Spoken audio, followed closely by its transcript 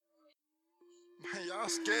Y'all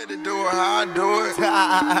scared to do it how I do it.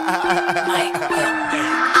 I'm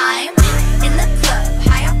in the club,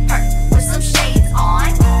 high up perk, with some shades on.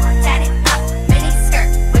 Tatted up, mini skirt,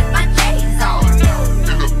 with my J's on. In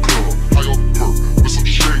the club, high up perk, with some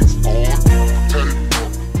shades on.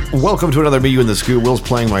 Tatted up. Welcome to another Me, You, and the Scoop. Will's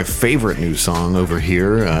playing my favorite new song over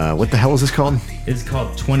here. What the hell is this called? It's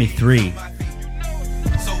called 23.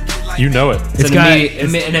 You know it. It's got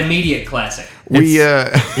an immediate classic.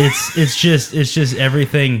 it's just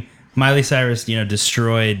everything. Miley Cyrus,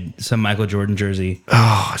 destroyed some Michael Jordan jersey.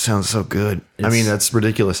 Oh, it sounds so good. I mean, that's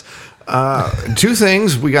ridiculous. Two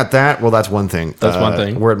things. We got that. Well, that's one thing. That's one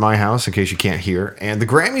thing. We're at my house, in case you can't hear. And the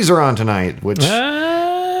Grammys are on tonight, which,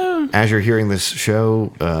 as you're hearing this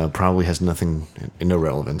show, probably has no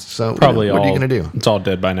relevance. So, Probably what are you going to do? It's all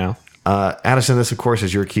dead by now. Addison, this, of course,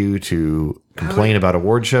 is your cue to complain about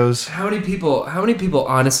award shows. How many people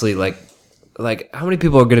honestly like how many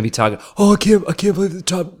people are going to be talking, oh, I can't believe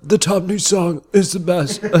the top new song is the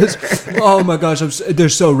best. Oh my gosh, they're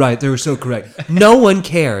so right. They were so correct. No one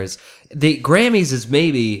cares. The Grammys is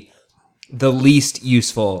maybe the least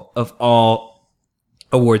useful of all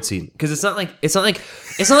award season, because it's not like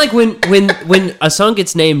when a song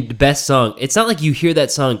gets named best song, it's not like you hear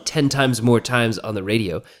that song 10 times more times on the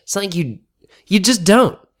radio. It's not like you just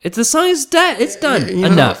don't. It's the song is dead. It's done.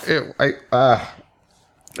 Enough.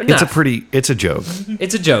 It's a joke.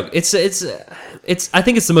 It's a joke. It's I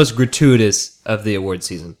think it's the most gratuitous of the award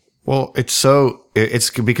season. Well, it's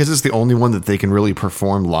because it's the only one that they can really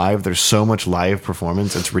perform live. There's so much live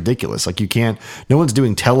performance. It's ridiculous. Like, no one's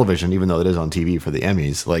doing television, even though it is on TV for the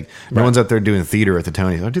Emmys. Like, no one's out there doing theater at the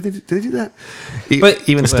Tonys. Oh, do they do that? But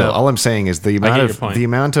even still, all I'm saying is the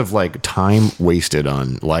amount of like time wasted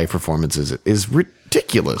on live performances is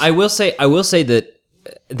ridiculous. I will say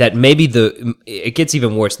that maybe it gets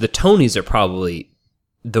even worse. The Tonys are probably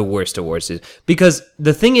the worst awards, because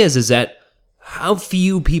the thing is that how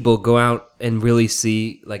few people go out and really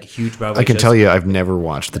see like huge Broadway I can shows. tell you, I've never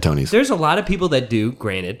watched the Tonys. There's a lot of people that do,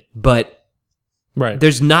 granted, but Right.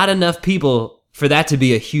 there's not enough people for that to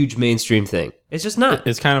be a huge mainstream thing. It's just not.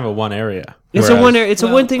 It's kind of a one area. It's a one area. It's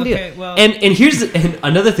a one thing deal. okay, well- And here's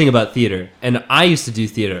another thing about theater. And I used to do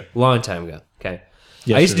theater a long time ago. Okay.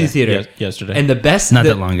 I used to do theater yesterday. And the best, Not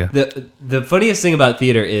that long ago. The funniest thing about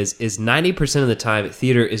theater is 90% of the time,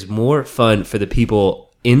 theater is more fun for the people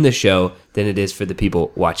in the show than it is for the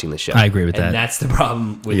people watching the show. I agree with that. And that's the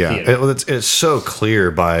problem with theater. It's so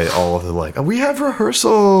clear by all of the we have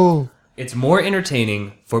rehearsal. It's more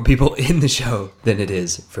entertaining for people in the show than it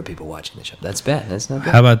is for people watching the show. That's bad. That's not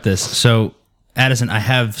bad. How about this? So, Addison, I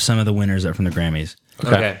have some of the winners up from the Grammys.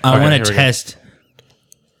 Okay. I want here to we go. test.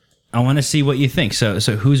 I want to see what you think. So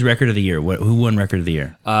who's record of the year? Who won record of the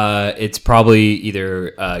year? It's probably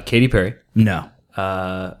either Katy Perry No,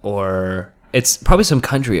 or it's probably some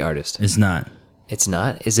country artist. it's not. It's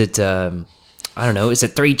not. Is it? I don't know. Is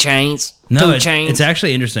it 3 Chainz? No, 2 Chainz? it's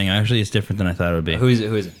actually interesting. Actually, it's different than I thought it would be. Who is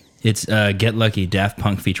it? It's Get Lucky, Daft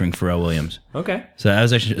Punk featuring Pharrell Williams. Okay. So that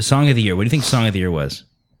was actually Song of the Year. What do you think Song of the Year was?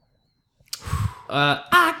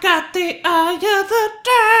 I got the eye of the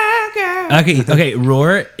dagger. Okay.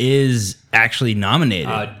 Roar is actually nominated.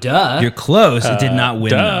 Duh. You're close. It did not win.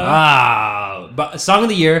 Though. But Song of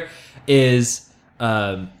the Year is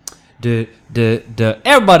Everybody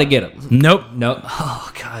Get 'Em. Nope. No.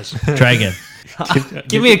 Oh gosh. Try again.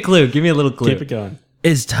 Give me a clue. Give me a little clue. Keep it going.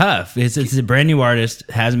 It's tough. It's a brand new artist.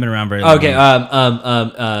 Hasn't been around very long. Okay.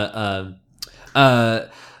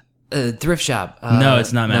 Thrift Shop. No,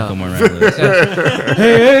 it's not no. Macklemore.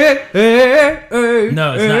 Right?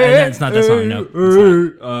 No, it's not that song. No,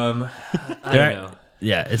 it's not. I don't know.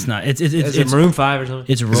 Yeah, it's not. It's Is it Maroon 5 or something?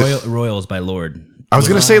 it's Royals by Lord. I was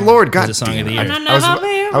gonna say Lord. God, It's a song damn of the it.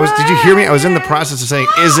 year. I was. Did you hear me? I was in the process of saying,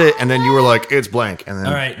 "Is it?" And then you were like, "It's blank." And then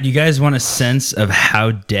All right, you guys want a sense of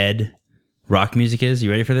how dead rock music is? You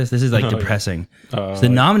ready for this? This is like depressing. So the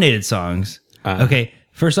nominated songs. Okay,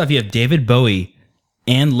 first off, you have David Bowie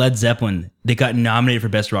and Led Zeppelin. They got nominated for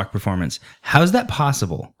Best Rock Performance. How's that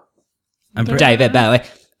possible? David Bowie.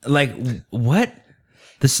 Like what?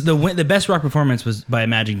 The best rock performance was by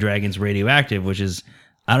Imagine Dragons' Radioactive, which is,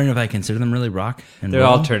 I don't know if I consider them really rock. And They're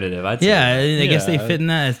roll. alternative, I'd say. Yeah, I guess they fit in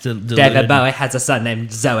that. It's David Bowie has a son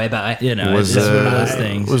named Zoe Bowie. You know, was it's one of those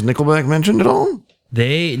things. was Nickelback mentioned at all?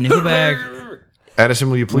 Nickelback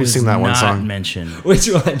Addison, will you please was sing that one not song? mentioned. Which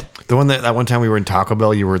one? The one that one time we were in Taco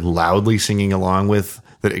Bell, you were loudly singing along with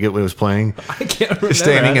that it was playing? I can't remember.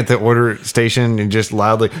 Standing at the order station and just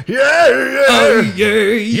loudly,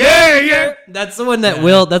 yeah. That's the one that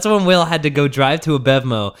Will. That's the one Will had to go drive to a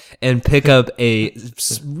Bevmo and pick up a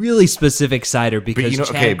really specific cider because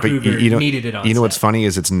Chad Kruger needed it on. You know what's set. funny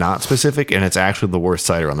is it's not specific and it's actually the worst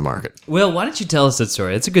cider on the market. Will, why don't you tell us that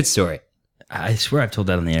story? It's a good story. I swear I've told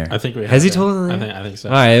that on the air. I think we Has he to. told it? I think so.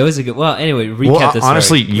 All right, it was a good. Well, anyway, recap Well, this.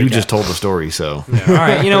 honestly, story. you just told the story, so All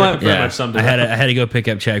right, you know what? Pretty much summed it I had up. I had to go pick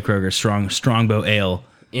up Chad Kroger Strongbow Ale.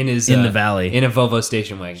 In his In the valley. in a Volvo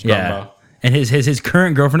station wagon. Yeah, and his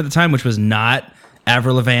current girlfriend at the time, which was not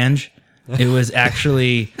Avril Lavigne. It was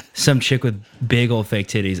actually some chick with big old fake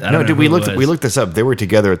titties. I don't no, know dude. who We it looked was. this up. They were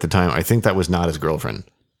together at the time. I think that was not his girlfriend.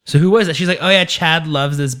 So who was that? She's like, oh yeah, Chad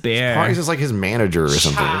loves this bear. Probably just like his manager or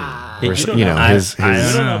something, or You don't you know, know. his I I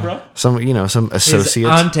don't don't know. know, bro. some His associates.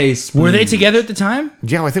 ante Were they spleen. together at the time?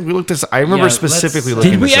 Yeah, I think we looked this. I remember Yeah, specifically let's-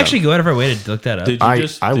 looking. Did we this up. actually go out of our way to look that up? Did you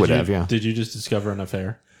I would did you- have, yeah. Did you just discover an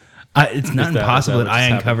affair? It's not Is that- impossible is that, that what I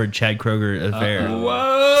just uncovered Chad Kroger affair.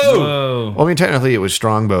 Whoa! Well, I mean, technically, it was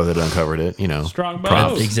Strongbow that uncovered it. You know, Strongbow.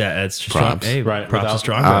 Props. Exactly. That's strong. Props. Hey, Right, props without- to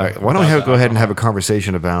Strongbow. why don't we Without go ahead and alcohol. have a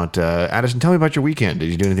conversation about Addison? Tell me about your weekend. Did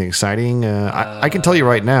you do anything exciting? I can tell you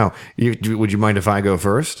right now. Would you mind if I go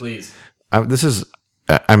first? Please.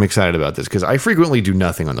 I'm excited about this because I frequently do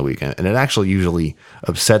nothing on the weekend, and it actually usually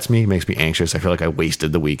upsets me, makes me anxious. I feel like I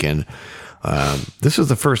wasted the weekend. This is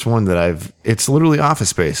the first one that it's literally Office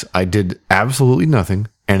Space. I did absolutely nothing,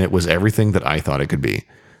 and it was everything that I thought it could be.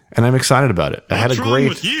 And I'm excited about it. I had a great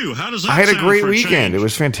weekend. It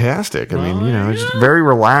was fantastic. I mean, it's just very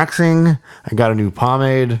relaxing. I got a new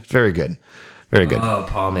pomade. It's very good. Very good. Oh,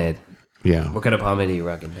 pomade. Yeah. What kind of pomade are you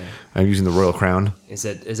rocking there? I'm using the Royal Crown. Is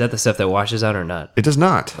that the stuff that washes out or not? It does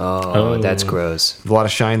not. Oh, that's gross. A lot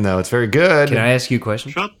of shine, though. It's very good. Can I ask you a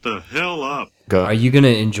question? Shut the hell up. Go. Are you gonna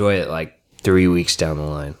enjoy it like 3 weeks down the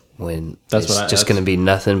line when That's it's what I- just that's- gonna be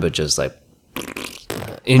nothing but just like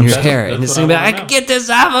in your hair, and that's it's what gonna be I like, wanna I can get this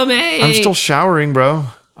off of me. I'm still showering, bro.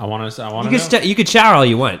 I want to. You can you can shower all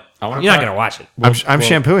you want. You're wanna not try- gonna watch it. I'm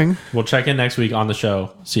shampooing. We'll check in next week on the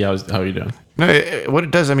show. See how you're doing. No, what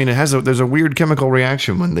it does, I mean, there's a weird chemical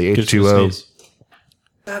reaction when the Gives you a H2O sneeze.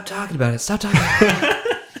 Stop talking about it. Stop talking about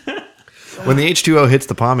it. when the H2O hits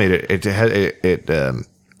the pomade, it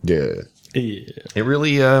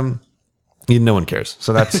really no one cares.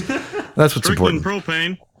 So that's what's Strickland important.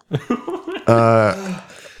 propane.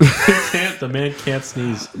 The man can't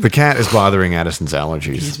sneeze. The cat is bothering Addison's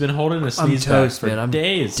allergies. He's been holding a I'm sneeze back toast, for man. I'm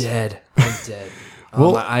days. dead. I'm dead. Oh,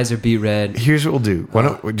 Well- my eyes are beat red. Here's what we'll do. Why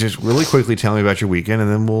don't we just really quickly tell me about your weekend, and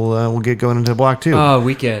then we'll get going into block 2. Oh,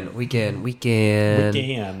 weekend.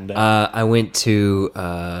 And I went to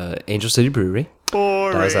Angel City Brewery.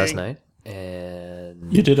 That was last night,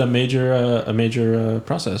 and you did a major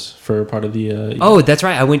process for part of the. oh, that's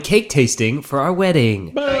right. I went cake tasting for our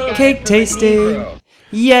wedding. Cake tasting.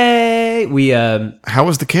 Yay! How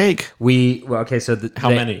was the cake? Okay. So How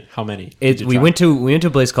many? did you We try? went to a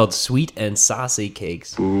place called Sweet and Saucy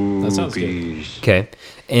Cakes. That sounds good. Okay,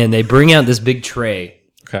 and they bring out this big tray,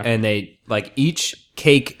 Okay. and they like each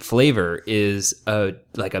cake flavor is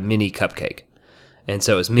like a mini cupcake, and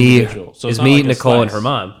so it's me, Individual. So it's not me, like a Nicole, and slice. her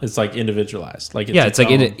mom. It's like individualized. Like Yeah, it's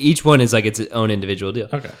like own- each one is like its own individual deal.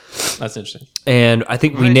 Okay, that's interesting. And I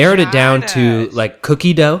think we narrowed it down to like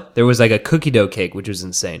cookie dough. There was like a cookie dough cake, which was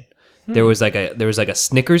insane. There was like a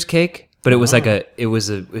Snickers cake, but it was like it was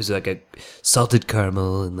like a salted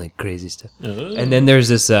caramel and like crazy stuff. And then there's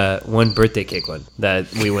this one birthday cake one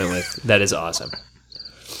that we went with that is awesome.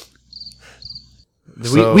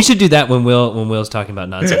 So- we should do that when Will's talking about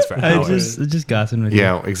nonsense for hours. just gossiping with you.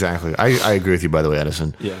 Yeah, exactly. I agree with you, by the way,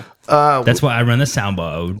 Addison. Yeah. That's why I run the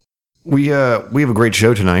soundbar. We have a great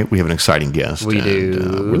show tonight. We have an exciting guest. We and, do.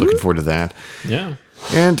 we're looking forward to that. Yeah.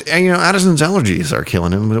 And Addison's allergies are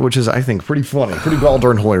killing him, which is, I think, pretty funny, pretty well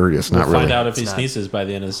darn hilarious. Not We'll really. find out if he sneezes by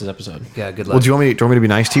the end of this episode. Yeah, good Well, luck. do you want me to be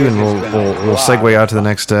nice to you, and we'll segue out to the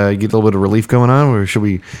next? Get a little bit of relief going on, or should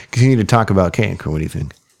we continue to talk about cake? Or what do you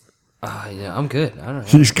think? Yeah, I'm good. I don't know.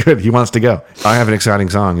 He's good. He wants to go. I have an exciting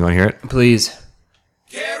song. You want to hear it? Please.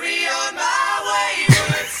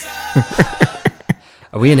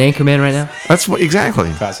 Are we in Anchorman right now? That's what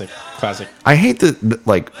exactly. Classic. I hate that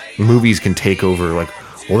like movies can take over. Like,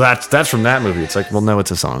 well, that's from that movie. It's like, well, no, it's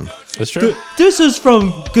a song. That's true. This is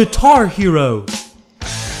from Guitar Hero.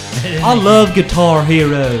 I love Guitar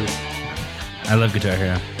Hero. I love Guitar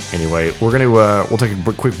Hero. Anyway, we'll take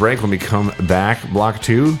a quick break. When we come back, block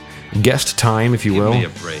 2, guest time, if you will. Give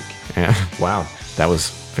me a break. Yeah. Wow, that was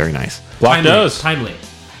very nice. Block those. Timely.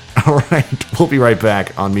 All right, we'll be right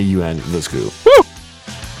back on Me, You, and The Scoop.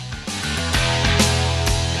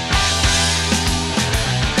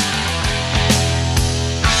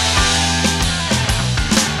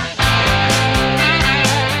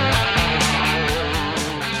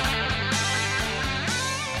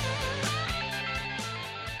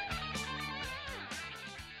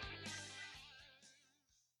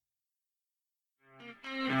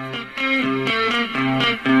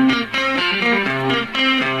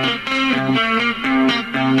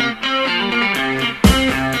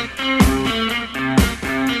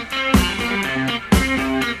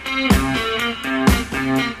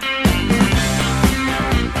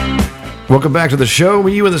 Welcome back to the show.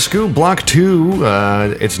 You and the Scoop, Block 2.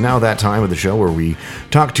 It's now that time of the show where we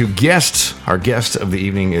talk to guests. Our guest of the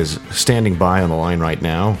evening is standing by on the line right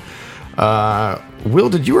now. Will,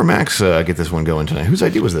 did you or Max get this one going tonight? Whose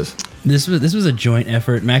idea was this? This was a joint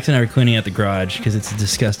effort. Max and I were cleaning out the garage because it's a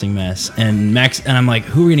disgusting mess. And I'm like,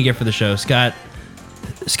 who are we gonna get for the show? Scott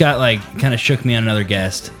like kind of shook me on another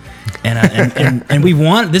guest, and we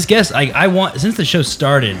want this guest. I want since the show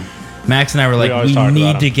started. Max and I were like, we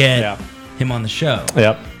need to get him on the show.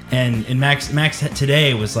 Yep. And Max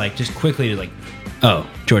today was like, just quickly like, oh,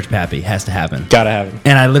 George Pappy has to happen. Gotta have him.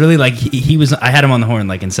 And I literally like I had him on the horn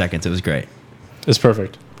like in seconds. It was great. It's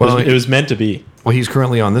perfect. Well, it was meant to be. Well, he's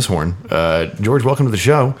currently on this horn. George, welcome to the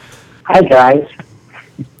show. Hi, guys.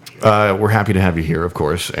 We're happy to have you here, of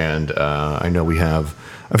course, and I know we have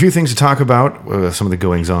a few things to talk about. Some of the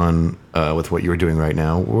goings on with what you're doing right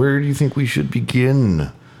now. Where do you think we should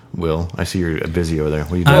begin? Will, I see you're busy over there.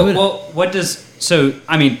 What are you doing?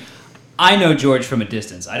 I know George from a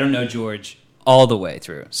distance. I don't know George all the way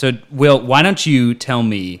through. So, Will, why don't you tell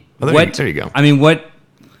me there you go. I mean, what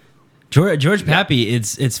George Pappy,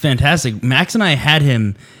 it's fantastic. Max and I had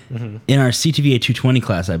him in our CTVA 220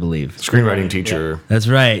 class, I believe. Screenwriting teacher. That's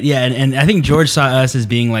right. Yeah, and I think George saw us as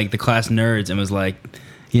being like the class nerds and was like,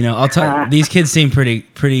 I'll talk. These kids seem pretty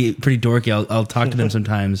dorky. I'll talk to them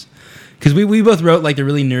sometimes. Because we both wrote like the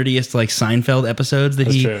really nerdiest like Seinfeld episodes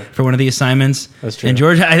for one of the assignments. That's true. And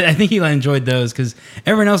George, I think he enjoyed those because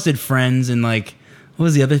everyone else did Friends and like what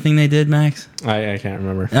was the other thing they did, Max? I can't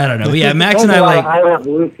remember. I don't know. But yeah, Max and I like I Love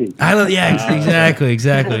Lucy.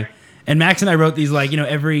 Exactly. And Max and I wrote these like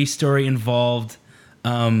every story involved.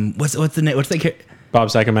 What's the name? What's that?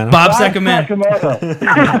 Bob Sacramento. Bob Sacramento.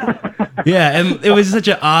 Yeah, and it was such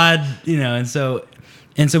an odd, and so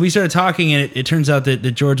we started talking, and it turns out that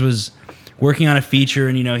George was working on a feature,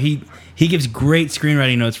 and he gives great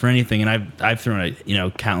screenwriting notes for anything, and I've thrown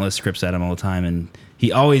countless scripts at him all the time, and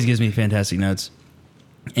he always gives me fantastic notes.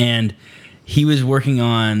 And he was working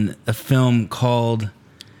on a film called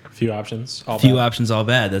Few Options, All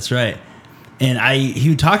Bad. That's right. And he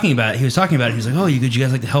was talking about it. He was like, "Oh, would you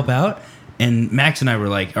guys like to help out?" And Max and I were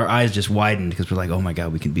like, our eyes just widened because we're like, "Oh my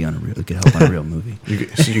god, we could help on a real movie."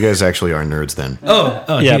 So you guys actually are nerds then?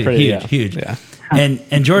 Oh, yeah, huge. Yeah.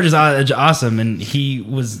 And George is awesome, and he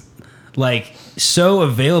was like so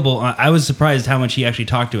available. I was surprised how much he actually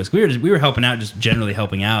talked to us. We were helping out, just generally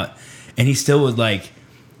helping out, and he still would like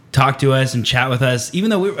talk to us and chat with us, even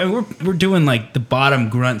though we're doing like the bottom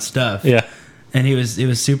grunt stuff. Yeah. And it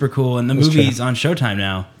was super cool. And the movie's on Showtime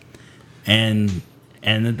now, and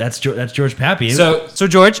that's George Pappy. So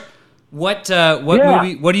George, what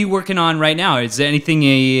movie? What are you working on right now? Is there anything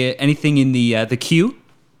in the queue?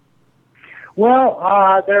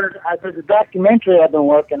 Well, there's a documentary I've been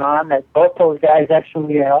working on that both those guys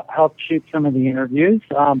actually helped shoot some of the interviews.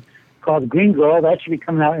 Called Green Girl. That should be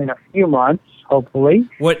coming out in a few months, hopefully.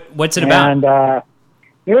 What's it about? And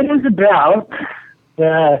it is about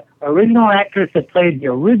the original actress that played the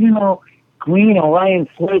original Green Orion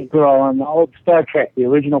slave girl on the old Star Trek, the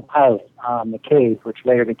original pilot, McCabe, which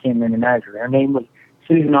later became the Menagerie. Her name was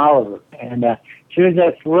Susan Oliver, and she was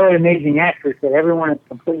this really amazing actress that everyone has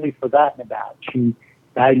completely forgotten about. She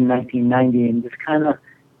died in 1990 and just kind of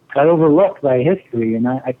got overlooked by history, and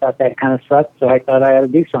I thought that kind of sucked, so I thought I had to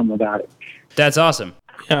do something about it. That's awesome.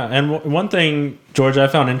 Yeah, and one thing, George, I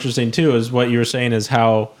found interesting too is what you were saying is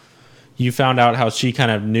how you found out how she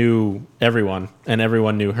kind of knew everyone and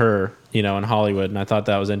everyone knew her, in Hollywood, and I thought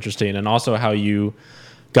that was interesting, and also how you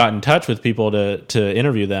got in touch with people to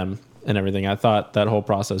interview them and everything. I thought that whole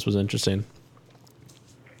process was interesting.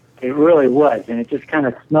 It really was, and it just kind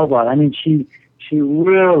of snowballed. I mean, she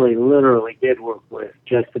really, literally did work with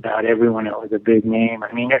just about everyone that was a big name.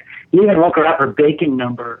 I mean, you even look her up, her Bacon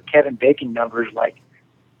number, Kevin Bacon number is like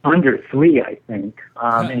under 3, I think.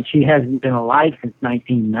 And she hasn't been alive since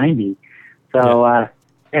 1990. So,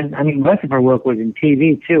 and I mean, most of her work was in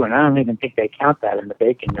TV too, and I don't even think they count that in the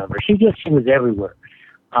Bacon number. She was everywhere.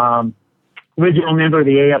 Original member of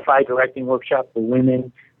the AFI Directing Workshop for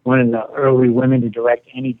Women, one of the early women to direct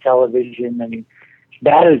any television. I mean,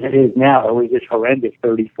 bad as it is now, it was just horrendous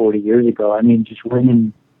 30, 40 years ago. I mean, just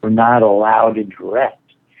women were not allowed to direct.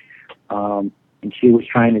 And she was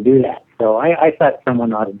trying to do that. So I thought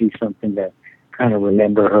someone ought to do something to kind of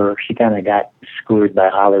remember her. She kind of got screwed by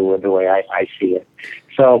Hollywood the way I see it.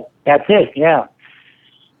 So that's it, yeah.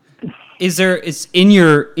 Is in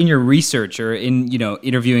your research or in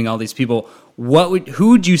interviewing all these people, who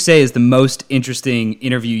would you say is the most interesting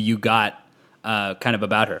interview you got kind of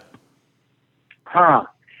about her? Huh.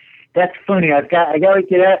 That's funny. I gotta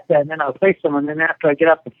get asked that, and then I'll say someone. And then after I get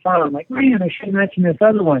off the phone, I'm like, man, I should mention this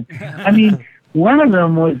other one. I mean, one of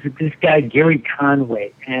them was this guy Gary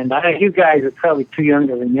Conway, and you guys are probably too young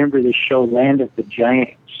to remember this show, Land of the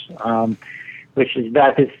Giants, which is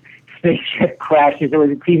about this spaceship crashes. It was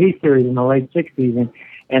a TV series in the late '60s,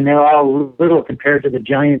 and they're all little compared to the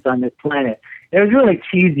giants on this planet. It was really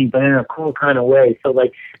cheesy, but in a cool kind of way. So,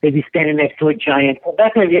 like, they'd be standing next to a giant. Well,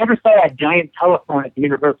 back then, if you ever saw that giant telephone at the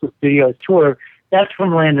Universal Studios tour, that's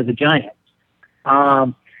from Land of the Giants.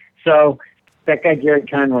 So that guy, Gary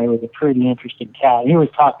Conway, was a pretty interesting cat. He was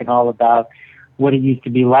talking all about what it used to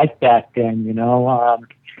be like back then, one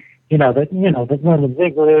of the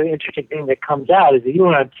big, really interesting things that comes out is that you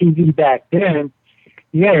were on TV back then.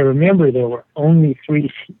 You got to remember there were only 3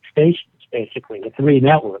 stations, basically, the 3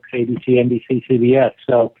 networks, ABC, NBC, CBS.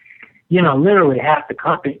 So, literally half the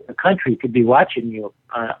country could be watching you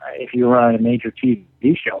if you were on a major TV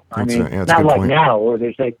show. That's not a good like point. now where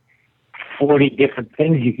there's like 40 different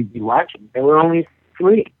things you could be watching. There were only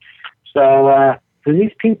 3. So, for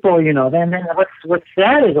these people, then what's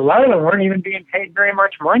sad is a lot of them weren't even being paid very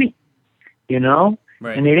much money,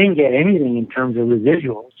 Right. and they didn't get anything in terms of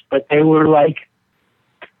residuals, but they were like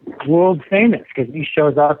world famous because these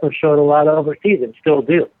shows also showed a lot overseas and still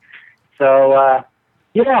do. So,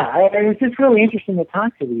 it was just really interesting to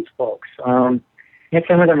talk to these folks. And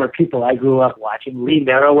some of them are people I grew up watching. Lee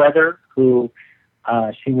Meriwether, who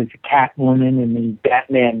she was Catwoman in the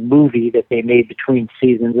Batman movie that they made between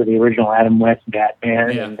seasons of the original Adam West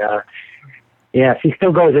Batman. Yeah. And she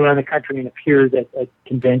still goes around the country and appears at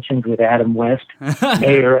conventions with Adam West,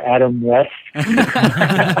 Mayor Adam West.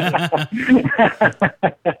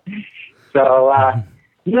 So,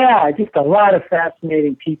 just a lot of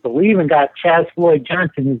fascinating people. We even got Chaz Floyd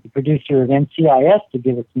Johnson, who's the producer of NCIS, to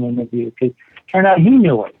give us an interview because it turned out he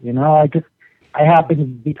knew it. I happened to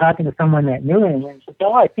be talking to someone that knew him and said,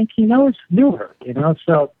 I think he knew her,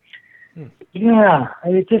 So,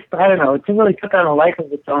 I don't know. It really took on a life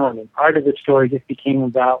of its own. And part of the story just became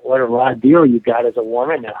about what a raw deal you got as a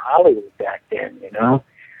woman in Hollywood back then, and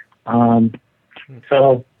as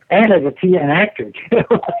an actor, too,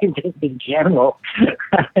 just in general.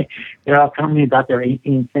 They're all telling me about their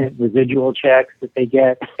 18-cent residual checks that they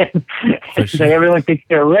get. So everyone thinks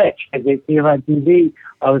they're rich because they see them on TV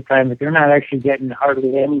all the time, but they're not actually getting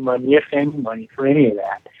hardly any money, if any money, for any of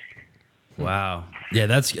that. Wow.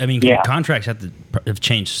 Yeah, contracts have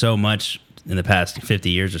changed so much in the past 50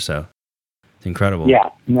 years or so. It's incredible.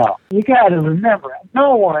 Yeah, no. You got to remember,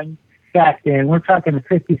 no one back then, we're talking the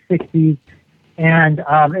 50s, 60s, and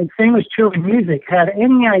same was true in music, had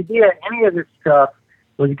any idea any of this stuff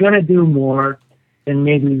was going to do more than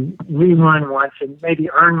maybe rerun once and maybe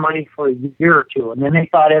earn money for a year or two. And then they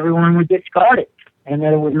thought everyone would discard it and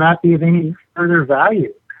that it would not be of any further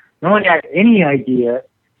value. No one had any idea.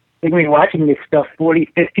 They're going to be watching this stuff 40,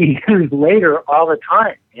 50 years later all the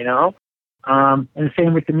time, And the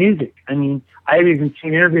same with the music. I mean, I've even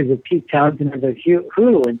seen interviews with Pete Townsend of the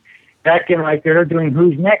Who, and back in they're doing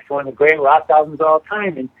Who's Next, one of the great rock albums of all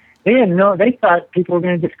time, and they thought people were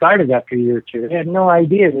going to discard it after a year or two. They had no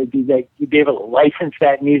idea that you'd be able to license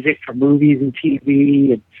that music for movies and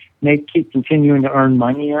TV and keep continuing to earn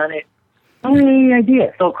money on it. I don't have any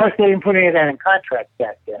idea. So, of course, they didn't put any of that in contracts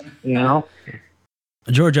back then,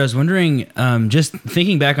 George, I was wondering, just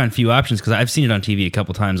thinking back on Few Options, because I've seen it on TV a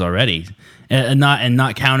couple times already, and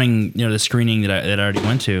not counting the screening that I already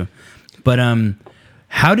went to. But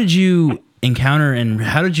how did you encounter and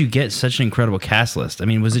how did you get such an incredible cast list? I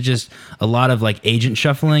mean, was it just a lot of agent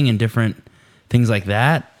shuffling and different things like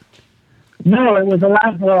that? No, it was a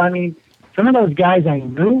lot. Well, I mean, some of those guys I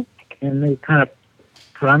knew, and they kind of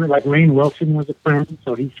promised, like Rainn Wilson was a friend,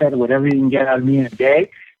 so he said whatever you can get out of me in a day.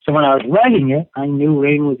 So when I was writing it, I knew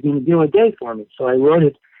Rainn was going to do a day for me. So I wrote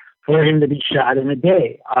it for him to be shot in a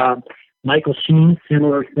day. Michael Sheen,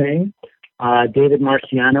 similar thing. David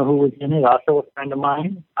Marciano, who was in it, also a friend of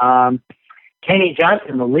mine. Kenny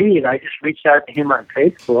Johnson, the lead, I just reached out to him on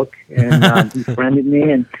Facebook, and he friended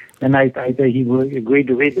me, and he agreed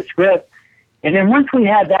to read the script. And then once we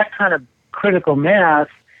had that kind of critical mass,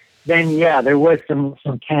 then there was some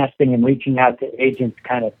casting and reaching out to agents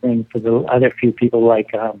kind of thing for the other few people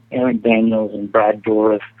like Aaron Daniels and Brad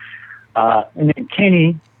Dourif. And then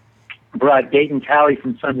Kenny brought Dayton Talley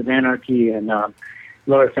from Sons of Anarchy and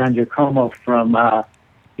Laura Sandra Como from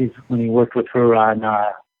when he worked with her on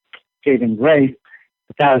Saving Grace.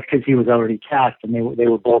 But that was because he was already cast, and they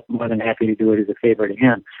were both more than happy to do it as a favor to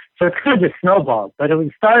him. So it's kind of just snowballed. But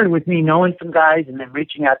it started with me knowing some guys and then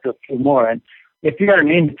reaching out to a few more. And if you're an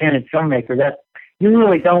independent filmmaker, you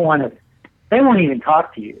really don't want to. They won't even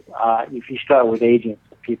talk to you if you start with agents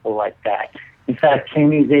or people like that. In fact,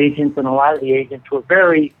 Kimmy's agents and a lot of the agents were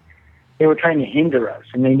they were trying to hinder us,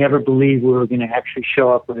 and they never believed we were going to actually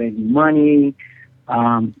show up with any money,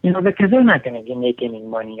 because they're not going to make any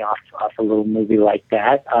money off a little movie like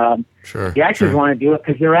that. Sure. The actors want to do it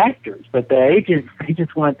because they're actors, but the agents, they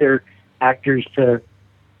just want their actors to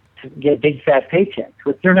get big fat paychecks,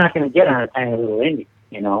 which they're not going to get on a tiny little indie,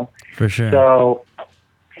 For sure. So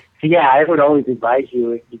yeah, I would always advise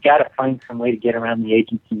you got to find some way to get around the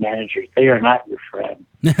agents and managers. They are not your friend.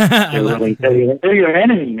 They're your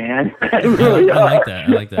enemy, man. They really I like that.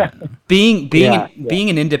 I like that. Being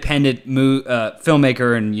an independent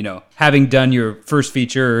filmmaker, and having done your first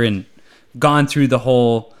feature and gone through the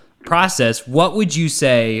whole process, what would you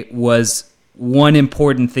say was one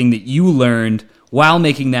important thing that you learned while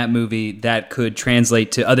making that movie that could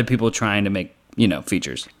translate to other people trying to make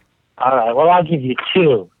features? All right. Well, I'll give you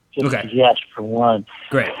two. Just Okay. yes for one.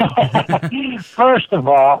 Great. First of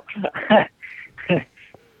all,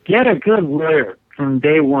 get a good lawyer from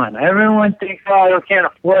day one. Everyone thinks, I can't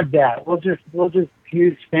afford that. We'll just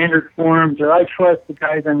use standard forms, or I trust the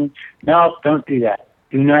guys. No, don't do that.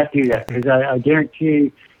 Do not do that, because I guarantee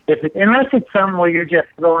you, unless it's something where you're just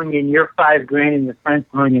throwing in your $5,000 and your friend's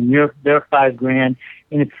throwing in their $5,000,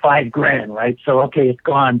 and it's $5,000, right? So okay, it's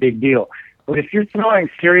gone, big deal. But if you're throwing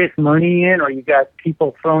serious money in, or you got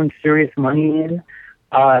people throwing serious money in,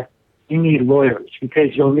 you need lawyers,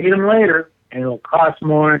 because you'll need them later, and it'll cost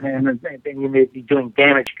more, and then you may be doing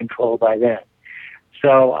damage control by then.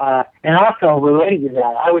 So, and also related to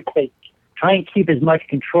that, I would say try and keep as much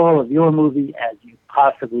control of your movie as you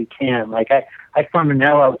possibly can. Like I formed an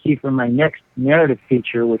LLC for my next narrative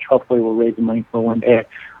feature, which hopefully will raise the money for one day.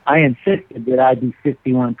 I insisted that I be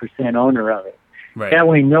 51% owner of it. Right. That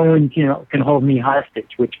way no one can hold me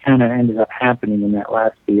hostage, which kind of ended up happening in that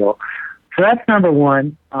last deal. So that's number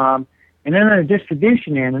one. And then on the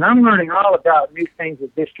distribution end, and I'm learning all about new things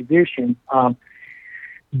with distribution,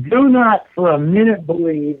 do not for a minute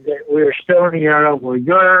believe that we're still in the era where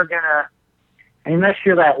you're going to, unless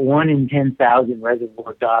you're that 1 in 10,000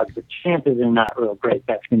 Reservoir Dogs, which chances are not real great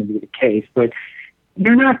that's going to be the case, but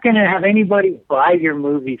you're not going to have anybody buy your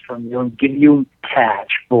movie from you and give you cash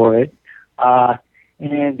for it.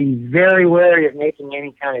 And be very wary of making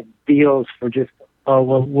any kind of deals for just,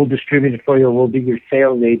 we'll distribute it for you, or we'll be your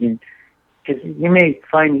sales agent. Because you may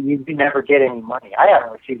find that you never get any money. I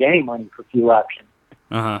haven't received any money for few options.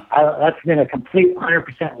 That's been a complete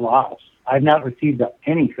 100% loss. I've not received a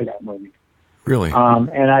penny for that movie. Really?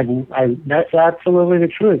 And that's absolutely the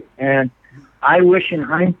truth. And I wish in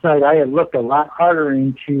hindsight I had looked a lot harder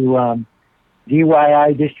into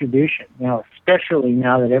DIY distribution, especially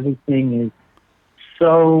now that everything is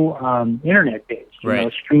so internet-based,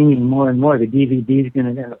 Right. Streaming more and more. The DVD's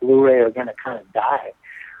and the Blu-ray are going to kind of die.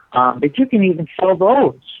 But you can even sell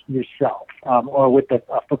those yourself, or with a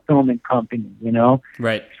fulfillment company,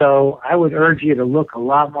 Right. So I would urge you to look a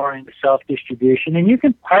lot more into self-distribution, and you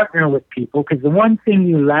can partner with people, because the one thing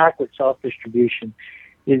you lack with self-distribution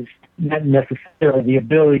is not necessarily the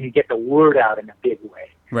ability to get the word out in a big way.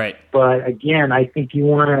 Right. But again, I think you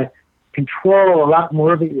want to control a lot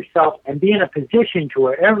more of it yourself and be in a position to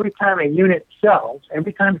where every time a unit sells,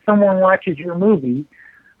 every time someone watches your movie,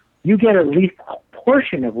 you get at least a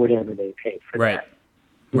portion of whatever they pay for Right.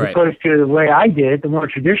 that. Right. As opposed to the way I did, the more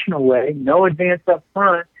traditional way, no advance up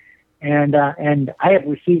front, and I have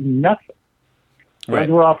received nothing. Right. Those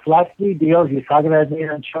were all flat fee deals. You talk about me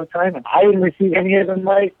on Showtime, and I didn't receive any of the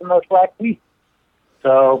money from those flat fees.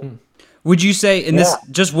 So, Would you say, and this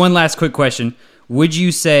just one last quick question, would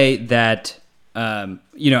you say that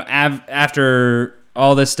after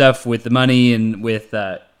all this stuff with the money and with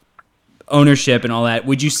ownership and all that,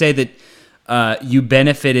 would you say that you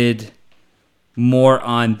benefited more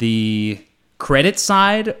on the credit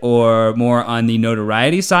side or more on the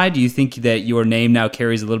notoriety side? Do you think that your name now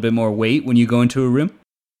carries a little bit more weight when you go into a room?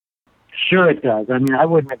 sure it does. I mean, I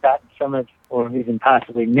wouldn't have gotten some of, or even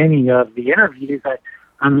possibly many of the interviews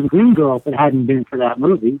on Green Girl if it hadn't been for that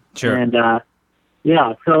movie. Sure. And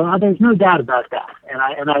yeah, so there's no doubt about that,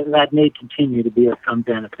 and that may continue to be of some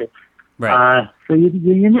benefit. Right. So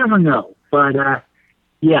you never know, but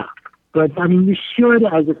yeah. But I mean, you should,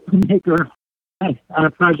 as a filmmaker, on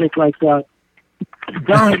a project like that,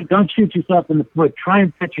 don't shoot yourself in the foot. Try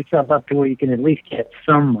and set yourself up to where you can at least get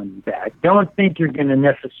some money back. Don't think you're going to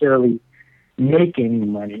necessarily make any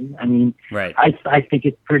money. I mean, Right. I think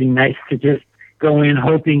it's pretty nice to just go in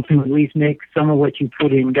hoping to at least make some of what you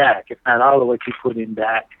put in back, if not all of what you put in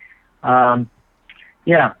back.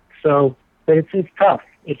 Yeah. So, but it's tough.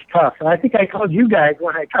 It's tough. And I think I told you guys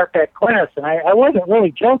when I taught that class, and I wasn't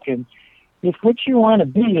really joking. If what you want to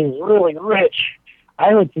be is really rich,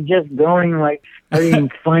 I would suggest going like studying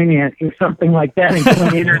finance or something like that and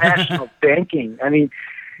going international banking. I mean,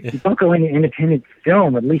 you don't go into independent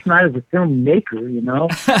film, at least not as a filmmaker, you know?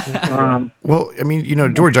 Well, I mean,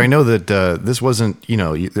 George, I know that this wasn't, you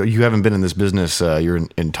haven't been in this business your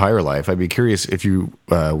entire life. I'd be curious if you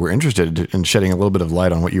were interested in shedding a little bit of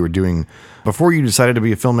light on what you were doing before you decided to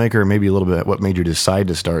be a filmmaker, or maybe a little bit what made you decide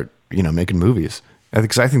to start, making movies.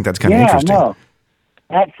 Because I think that's kind of interesting. No.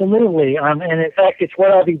 Absolutely. And in fact, it's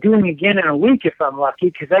what I'll be doing again in a week if I'm lucky,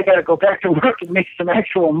 because I got to go back to work and make some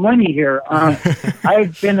actual money here.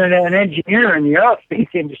 I've been an engineer in the aerospace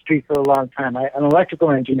industry for a long time. I'm an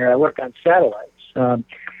electrical engineer. I work on satellites. And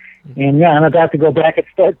yeah, I'm about to go back and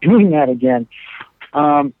start doing that again.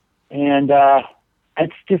 It's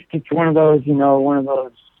one of those,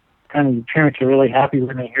 kind of parents are really happy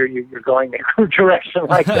when they hear you're going in a direction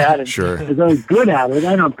like that. And Sure. they're really good at it.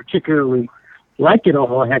 I don't particularly like it a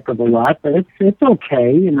whole heck of a lot, but it's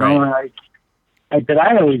okay, Right. But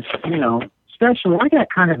I always, especially I got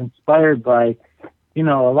kind of inspired by, a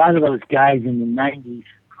lot of those guys in the 90s,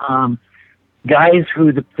 guys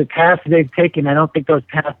who the paths they've taken, I don't think those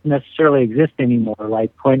paths necessarily exist anymore,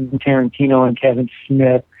 like Quentin Tarantino and Kevin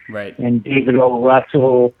Smith Right. and David O.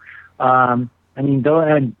 Russell. And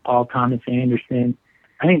Paul Thomas Anderson.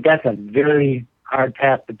 I think that's a very hard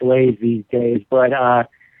path to blaze these days, but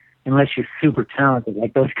unless you're super talented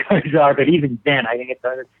like those guys are. But even then, I think it's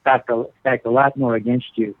stacked a lot more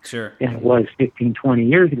against you Sure. than it was 15, 20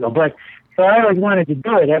 years ago. But so I always wanted to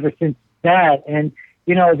do it ever since that. And,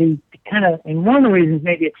 and one of the reasons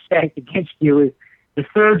maybe it's stacked against you is the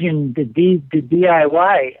surge in the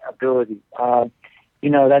DIY ability.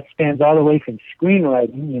 That spans all the way from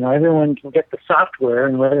screenwriting. Everyone can get the software,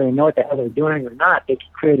 and whether they know what the hell they're doing or not, they can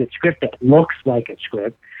create a script that looks like a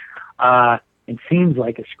script. It seems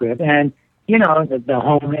like a script, and the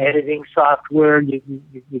home editing software. You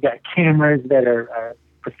got cameras that are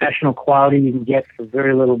professional quality. You can get for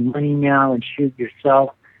very little money now and shoot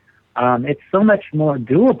yourself. It's so much more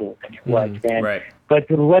doable than it was then. Right. But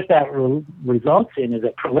what that results in is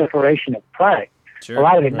a proliferation of product. Sure. A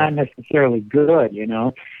lot of it not necessarily good.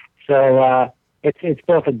 So it's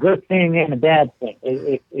both a good thing and a bad thing.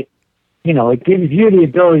 It gives you the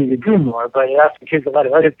ability to do more, but it also gives a lot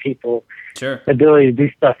of other people Sure. the ability to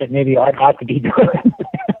do stuff that maybe I ought to be doing.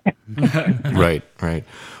 Right.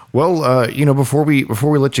 Well, before we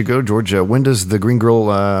let you go, George, when does the Green Girl?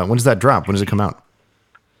 When does that drop? When does it come out?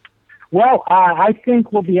 Well, I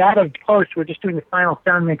think we'll be out of post. We're just doing the final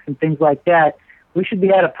sound mix and things like that. We should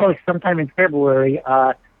be out of post sometime in February.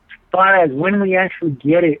 As far as when we actually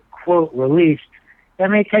get it, quote, released,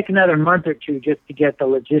 that may take another month or two just to get the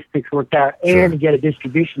logistics worked out and to get a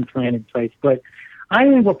distribution plan in place. But I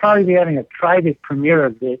think we'll probably be having a private premiere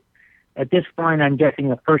of it. At this point, I'm guessing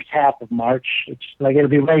the first half of March. It's like it'll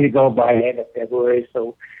be ready to go by the end of February.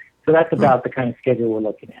 So that's about the kind of schedule we're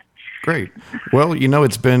looking at. Great. Well,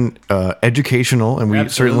 it's been educational, and we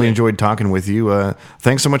certainly enjoyed talking with you.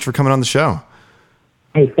 Thanks so much for coming on the show.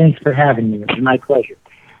 Hey, thanks for having me. It was my pleasure.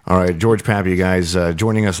 All right, George Pappy, guys,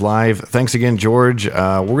 joining us live. Thanks again, George.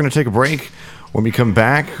 We're going to take a break. When we come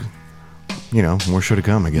back, more show to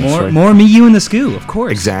come, I guess. More Me, You, and the Scoo, of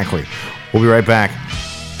course. Exactly. We'll be right back.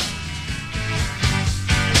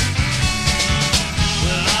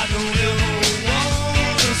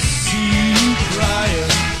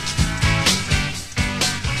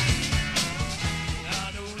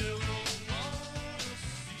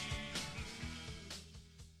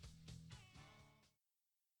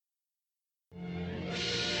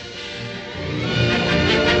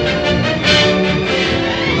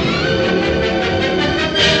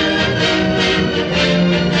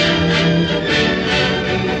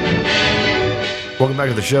 Welcome back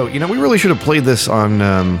to the show. We really should have played this on,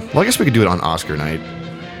 I guess we could do it on Oscar night.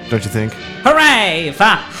 Don't you think? Hooray for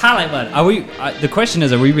Hollywood! Are we? The question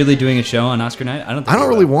is, are we really doing a show on Oscar night? I don't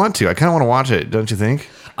really want to. I kind of want to watch it. Don't you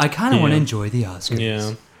think? I kind of want to enjoy the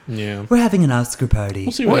Oscars. Yeah. We're having an Oscar party.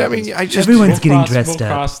 We'll see what happens. Everyone's getting dressed we'll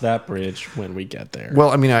up. cross that bridge when we get there.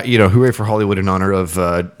 Well, hooray for Hollywood in honor of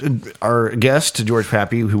our guest, George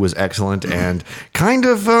Pappy, who was excellent and kind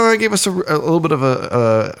of gave us a little bit of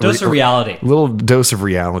a dose of reality. Little dose of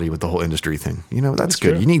reality with the whole industry thing. That's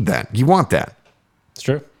good. True. You need that. You want that. It's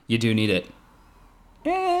true. You do need it.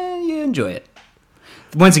 And you enjoy it.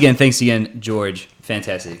 Once again, thanks again, George.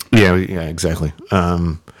 Fantastic. Yeah, exactly.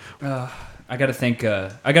 I gotta thank.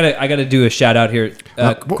 I gotta do a shout out here.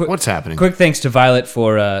 What's happening? Quick thanks to Violet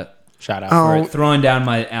for Shout out. Oh. We're throwing down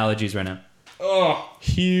my allergies right now.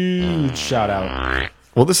 Huge shout out.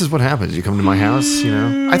 Well, this is what happens. You come to my house, you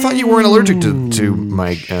know. I thought you weren't allergic to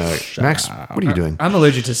my Max. What are you doing? I'm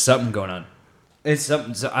allergic to something going on. It's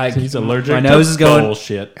something. So He's allergic My to nose is going.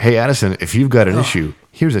 bullshit. Hey, Addison, if you've got an issue,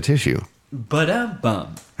 here's a tissue.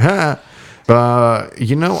 Bum.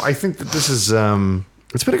 You know, I think that this is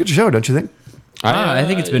it's been a good show, don't you think? I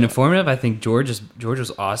think it's been informative. I think George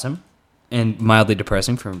was awesome and mildly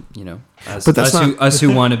depressing from us, But that's us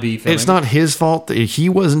who want to be. It's not his fault that he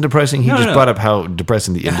wasn't depressing. He No, just no. brought up how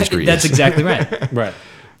depressing the industry That's is. exactly right. Right.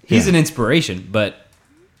 He's an inspiration, but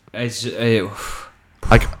it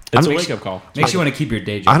Like, It's I'm- a wake up call. makes you want to keep your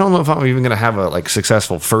day job. I don't know if I'm even going to have a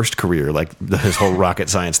successful first career, like his whole rocket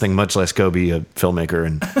science thing, much less go be a filmmaker.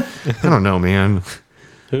 And I don't know, man.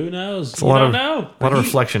 Who knows? A lot of know.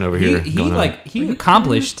 reflection over here. He going on. he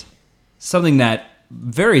accomplished something that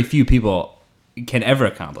very few people can ever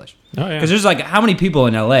accomplish. Oh, yeah. Because there's like how many people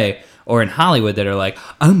in LA or in Hollywood that are like,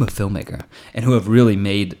 I'm a filmmaker, and who have really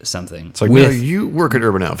made something. It's like, no, you work at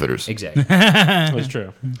Urban Outfitters. Exactly. That's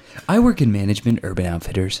true. I work in management, Urban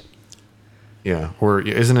Outfitters. Yeah. Or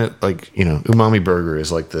isn't it like, Umami Burger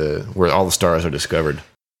is like where all the stars are discovered.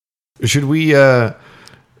 Should we,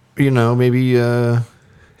 maybe,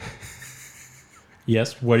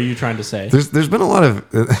 Yes. What are you trying to say? there's been a lot of,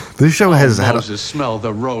 this show has had, smell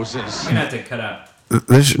the roses. You're gonna have to cut out.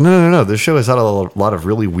 no. This show has had a lot of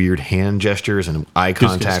really weird hand gestures and eye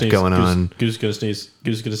contact going on. Goose gonna sneeze.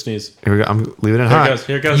 Goose gonna sneeze. Here we go. I'm leaving it Here hot. it goes.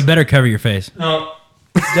 Here it goes. You better cover your face. No,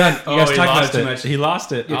 it's done. You guys he talked about lost it too it. much. He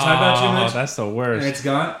lost it. You talked about it too much? That's the And worst. it's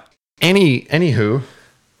gone. Anywho,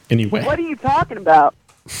 Anyway, What are you talking about?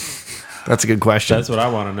 that's a good question. that's what I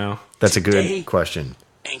want to know. That's a good question.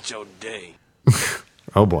 Ain't your day.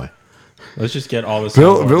 Oh boy. Let's just get all this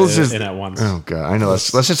Bill's just in at once. Oh god, I know.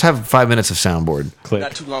 Let's just have 5 minutes of soundboard. Click.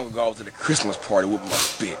 Not too long ago, I was at a Christmas party with my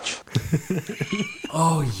bitch.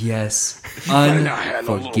 Oh yes, And I had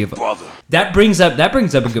no little unforgivable. brother. That brings up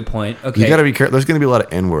a good point. Okay, You got to be careful. There's going to be a lot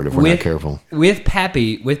of N-word if we're not careful. With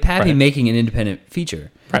Pappy Right. making an independent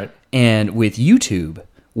feature, Right. and with YouTube,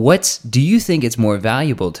 do you think it's more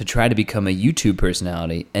valuable to try to become a YouTube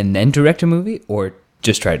personality and then direct a movie, or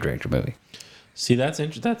just try to direct a movie? See, that's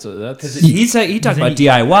interesting. That's He talked about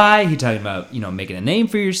DIY. He talked about making a name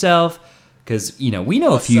for yourself, because we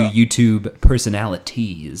know a few YouTube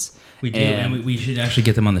personalities. We do, and we should actually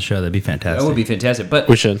get them on the show. That'd be fantastic. That would be fantastic. But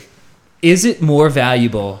we should. is it more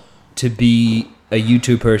valuable to be a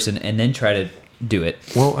YouTube person and then try to do it?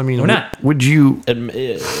 Well, I mean, Or not. would you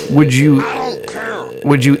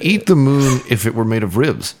eat the moon if it were made of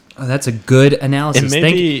ribs? Oh, that's a good analysis. It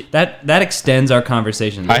may be- That extends our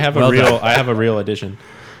conversation. I have Well done. I have a real addition.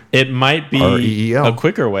 It might be REEL. a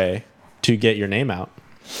quicker way to get your name out.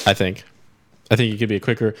 I think it could be a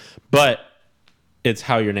quicker, but it's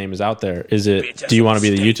how your name is out there. Is it? Do you want to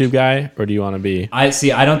be the YouTube guy, or do you want to be? I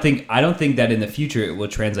don't think that in the future it will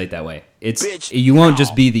translate that way. Bitch, You won't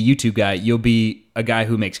just be the YouTube guy. You'll be a guy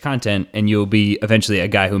who makes content, and you'll be eventually a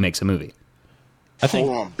guy who makes a movie. I think.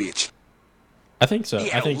 Hold on, bitch. I think so.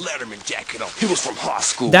 He I had think. a Letterman jacket on. He was from high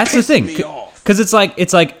school. That's the Pissed thing, me off. because it's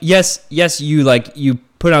like yes, you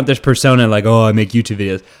put out this persona like, oh, I make YouTube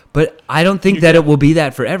videos, but I don't think that it will be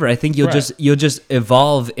that forever. I think you'll Right. just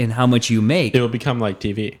evolve in how much you make. It will become like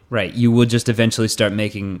TV. Right, you will just eventually start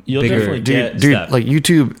making You'll bigger. definitely get- Dude, stuff. like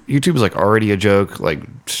YouTube is like already a joke. Like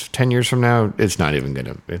 10 years from now, it's not even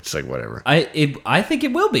gonna. It's like whatever. I think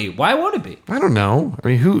it will be. Why won't it be? I don't know. I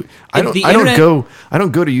mean, I If the don't internet- go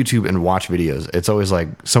to YouTube and watch videos. It's always like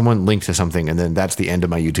someone linked to something, and then that's the end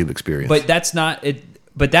of my YouTube experience. But that's not it.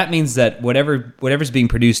 But that means that whatever's being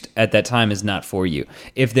produced at that time is not for you.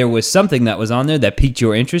 If there was something that was on there that piqued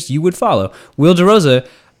your interest, you would follow. Will DeRosa,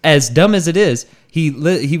 as dumb as it is, he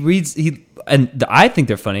reads and I think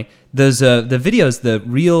they're funny. Those the videos, the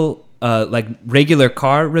real like regular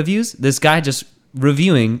car reviews. This guy just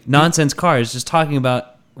reviewing nonsense cars, just talking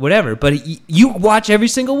about whatever. But you watch every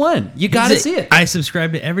single one. You got to see it. I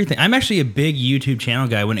subscribe to everything. I'm actually a big YouTube channel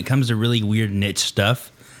guy when it comes to really weird niche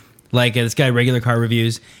stuff. Like this guy, Regular Car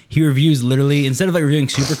Reviews, he reviews literally, instead of like reviewing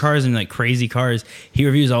supercars and like crazy cars, he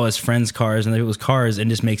reviews all his friends' cars and people's cars and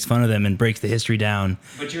just makes fun of them and breaks the history down.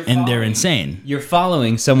 And they're insane. You're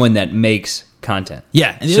following someone that makes content.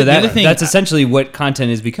 Yeah. And So the other thing, that's essentially what content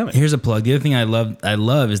is becoming. here's a plug. The other thing I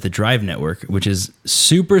love is the Drive Network, which is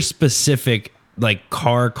super specific, like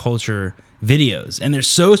car culture videos. And they're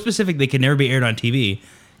so specific they can never be aired on TV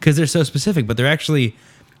because they're so specific, but they're actually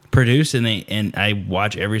produced, and I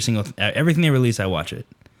watch everything they release. I watch it.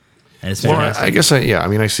 and it's Well, fantastic. I guess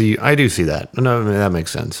I do see that. No, I mean, that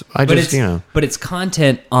makes sense. I But just, it's but it's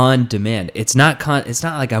content on demand. It's not it's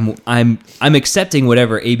not like I'm accepting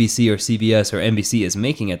whatever ABC or CBS or NBC is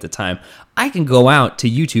making at the time. I can go out to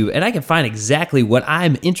YouTube and I can find exactly what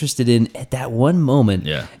I'm interested in at that one moment.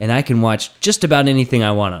 Yeah. And I can watch just about anything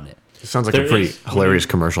I want on it. it sounds like There a pretty is- hilarious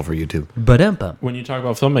commercial for YouTube. Ba-dum-bum. When you talk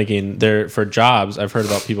about filmmaking, there for jobs, I've heard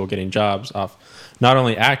about people getting jobs off not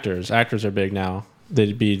only actors. Actors are big now.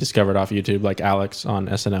 They'd be discovered off YouTube, like Alex on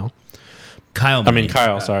SNL. Kyle. I mean Mooney.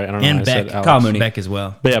 Kyle. Sorry, I don't know. And why I said Beck. Alex. Kyle Mooney. Beck as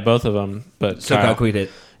well. But yeah, both of them. But So Kyle. got quit it.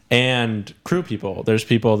 And crew people. There's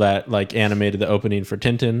people that like animated the opening for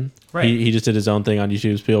Tintin. Right. He just did his own thing on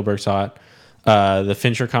YouTube. Spielberg saw it. The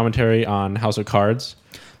Fincher commentary on House of Cards.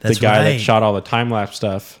 That's the guy right. that shot all the time lapse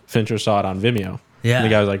stuff. Fincher saw it on Vimeo. Yeah. And the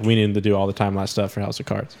guy was like, "We need to do all the time lapse stuff for House of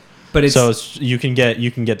Cards." But it's So you can get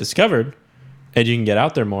discovered, and you can get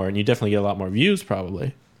out there more, and you definitely get a lot more views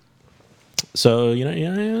probably. So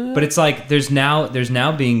yeah. But it's like there's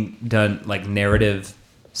now being done like narrative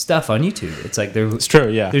stuff on YouTube. It's like It's true,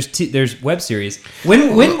 yeah. There's web series.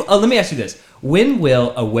 When let me ask you this: when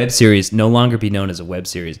will a web series no longer be known as a web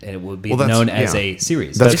series and it will be Well, that's- known as yeah. a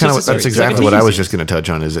series? That's It's kind just of a that's series. It's like a exactly what TV I was series. just going to touch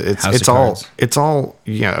on. Is House of Cards.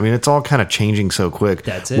 it's all kind of changing so quick.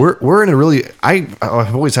 That's it. We're in a really I've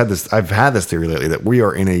always had this. I've had this theory lately that we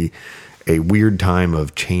are in a weird time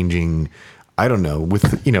of changing. I don't know,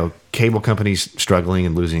 with cable companies struggling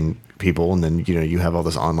and losing people, and then you have all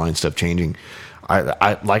this online stuff changing.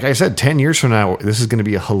 I like I said, 10 years from now, this is going to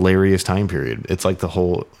be a hilarious time period. It's like the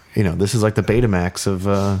whole, this is like the Betamax of,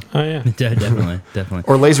 Oh yeah. Definitely.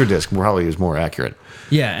 or Laserdisc probably is more accurate.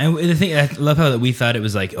 Yeah, and the thing I love how that we thought it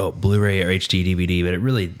was like Blu-ray or HD DVD, but it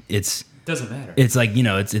really it's Doesn't matter. it's like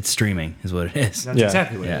it's streaming is what it is. That's Yeah.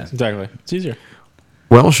 exactly what Yeah. it is. Exactly. It's easier.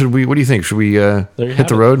 Well, what do you think? Should we you hit have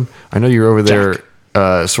the it. road? I know you're over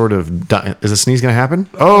there, sort of. Is a sneeze going to happen?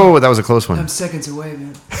 Oh, that was a close one. I'm seconds away,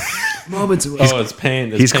 man. Moments away. It's pain.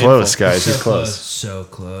 It's He's painful. close, guys. He's So close. so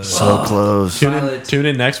close. So close. Tune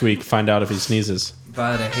in next week. Find out if he sneezes.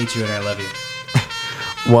 Violet, I hate you and I love you.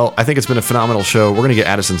 Well, I think it's been a phenomenal show. We're going to get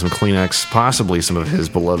Addison some Kleenex, possibly some of his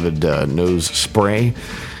beloved nose spray.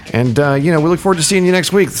 And, we look forward to seeing you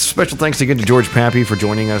next week. Special thanks again to George Pappy for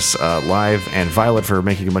joining us live and Violet for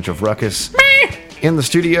making a bunch of ruckus in the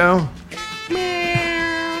studio.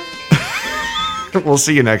 We'll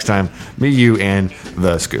see you next time. Me, you, and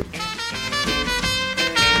The Scoop.